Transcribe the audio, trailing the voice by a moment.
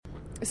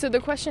So the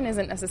question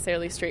isn't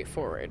necessarily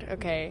straightforward,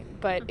 okay?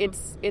 But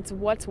it's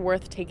what's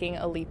worth taking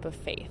a leap of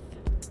faith.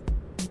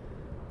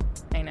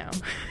 I know.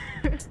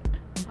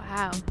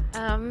 Wow.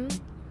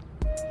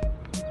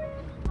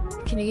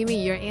 Can you give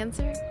me your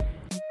answer?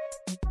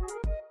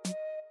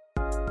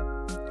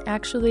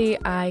 Actually,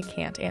 I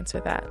can't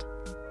answer that,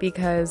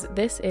 because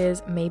this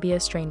is Maybe a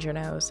Stranger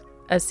Knows,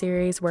 a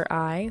series where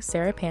I,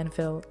 Sarah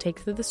Panfil, take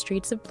through the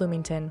streets of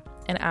Bloomington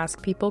and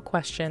ask people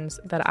questions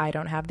that I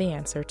don't have the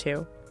answer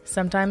to.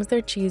 Sometimes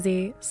they're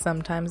cheesy,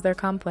 sometimes they're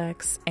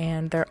complex,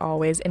 and they're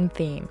always in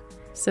theme.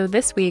 So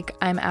this week,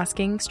 I'm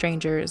asking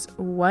strangers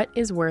what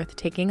is worth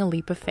taking a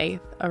leap of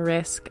faith, a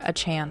risk, a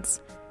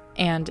chance,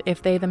 and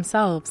if they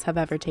themselves have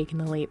ever taken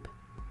the leap.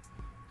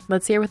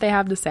 Let's hear what they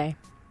have to say.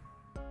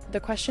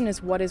 The question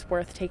is, what is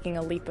worth taking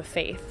a leap of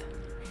faith?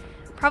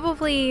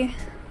 Probably,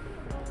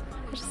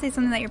 I'd just say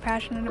something that you're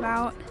passionate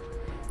about,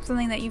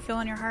 something that you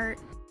feel in your heart.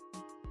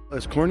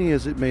 As corny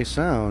as it may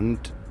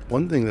sound,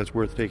 one thing that's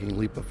worth taking a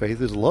leap of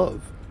faith is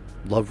love.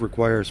 Love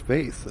requires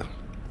faith.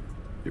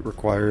 It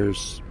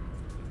requires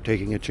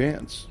taking a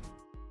chance.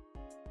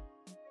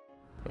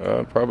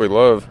 Probably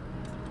love.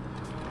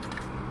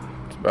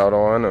 That's about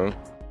all I know.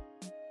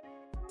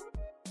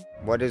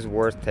 What is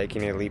worth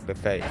taking a leap of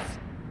faith?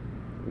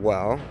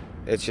 Well,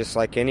 it's just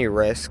like any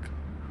risk.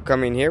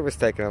 Coming here was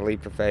taking a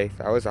leap of faith.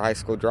 I was a high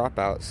school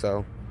dropout,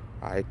 so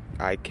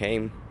I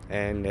came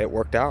and it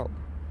worked out.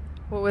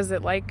 What was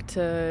it like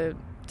to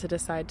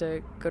decide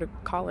to go to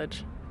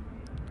college?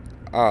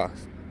 It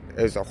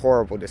was a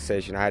horrible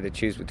decision. I had to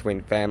choose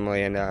between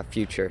family and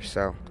future,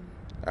 so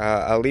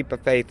a leap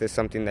of faith is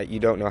something that you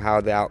don't know how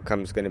the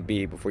outcome's going to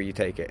be before you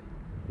take it.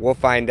 We'll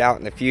find out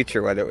in the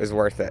future whether it was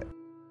worth it.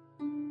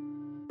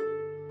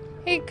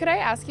 Hey, could I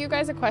ask you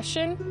guys a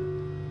question?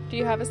 Do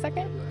you have a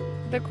second?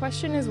 The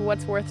question is,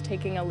 what's worth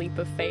taking a leap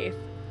of faith?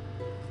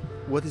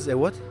 What is a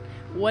what?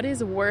 What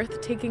is worth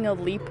taking a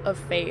leap of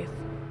faith?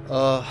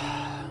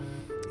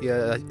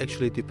 Yeah,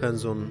 actually it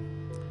depends on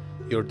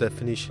your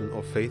definition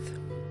of faith.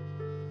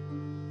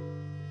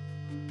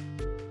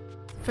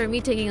 For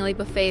me, taking a leap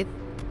of faith,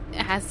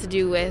 it has to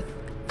do with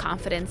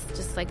confidence,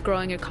 just like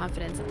growing your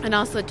confidence. And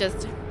also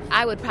just,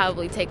 I would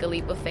probably take a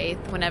leap of faith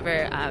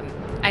whenever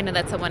I know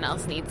that someone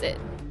else needs it.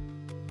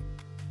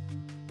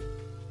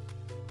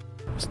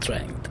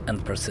 Strength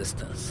and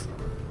persistence.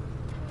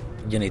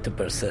 You need to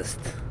persist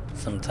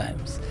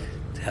sometimes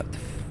to have the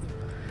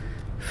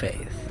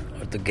faith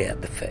or to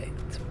get the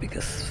faith,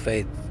 because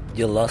faith,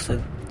 you lost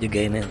it, you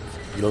gain it,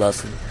 you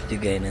lost it, you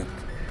gain it.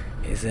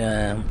 It's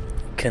a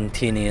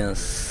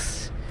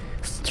continuous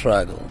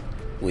struggle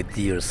with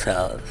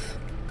yourself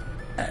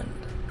and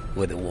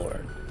with the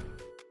world.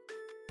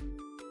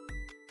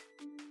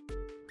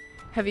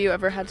 Have you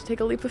ever had to take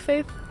a leap of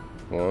faith?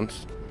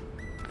 Once.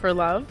 For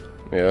love?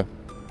 Yeah.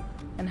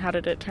 And how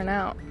did it turn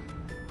out?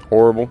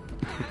 Horrible.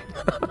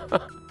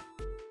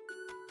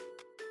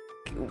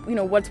 You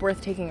know, what's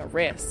worth taking a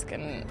risk,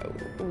 and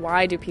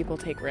why do people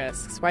take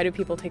risks? Why do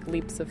people take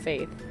leaps of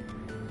faith?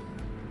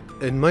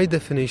 In my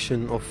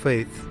definition of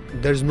faith,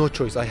 there's no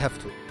choice, I have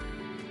to.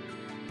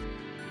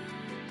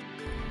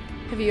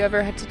 Have you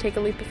ever had to take a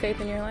leap of faith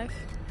in your life?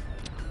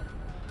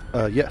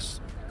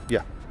 Yes.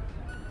 Yeah.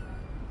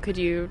 Could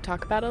you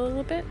talk about it a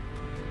little bit?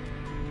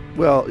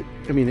 Well,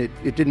 I mean,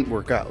 it didn't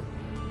work out,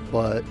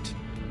 but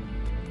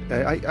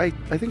I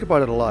think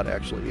about it a lot,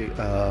 actually.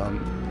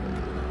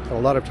 A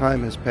lot of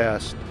time has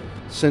passed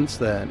since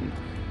then,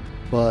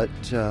 but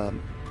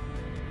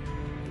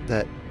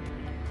that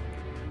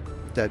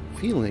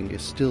feeling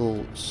is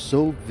still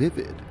so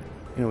vivid.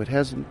 You know, it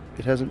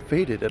hasn't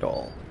faded at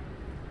all.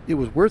 It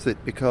was worth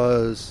it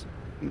because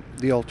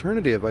the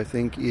alternative, I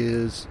think,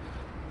 is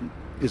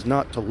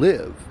not to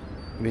live.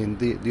 I mean,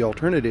 the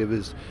alternative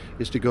is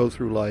to go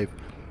through life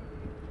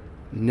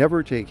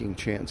never taking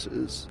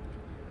chances,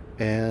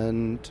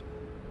 and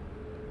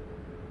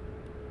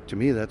to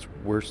me, that's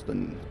worse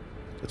than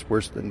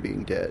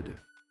being dead.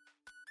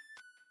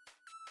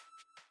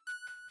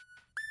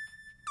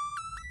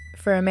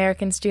 For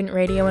American Student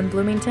Radio in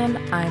Bloomington,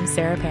 I'm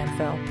Sarah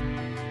Panfil.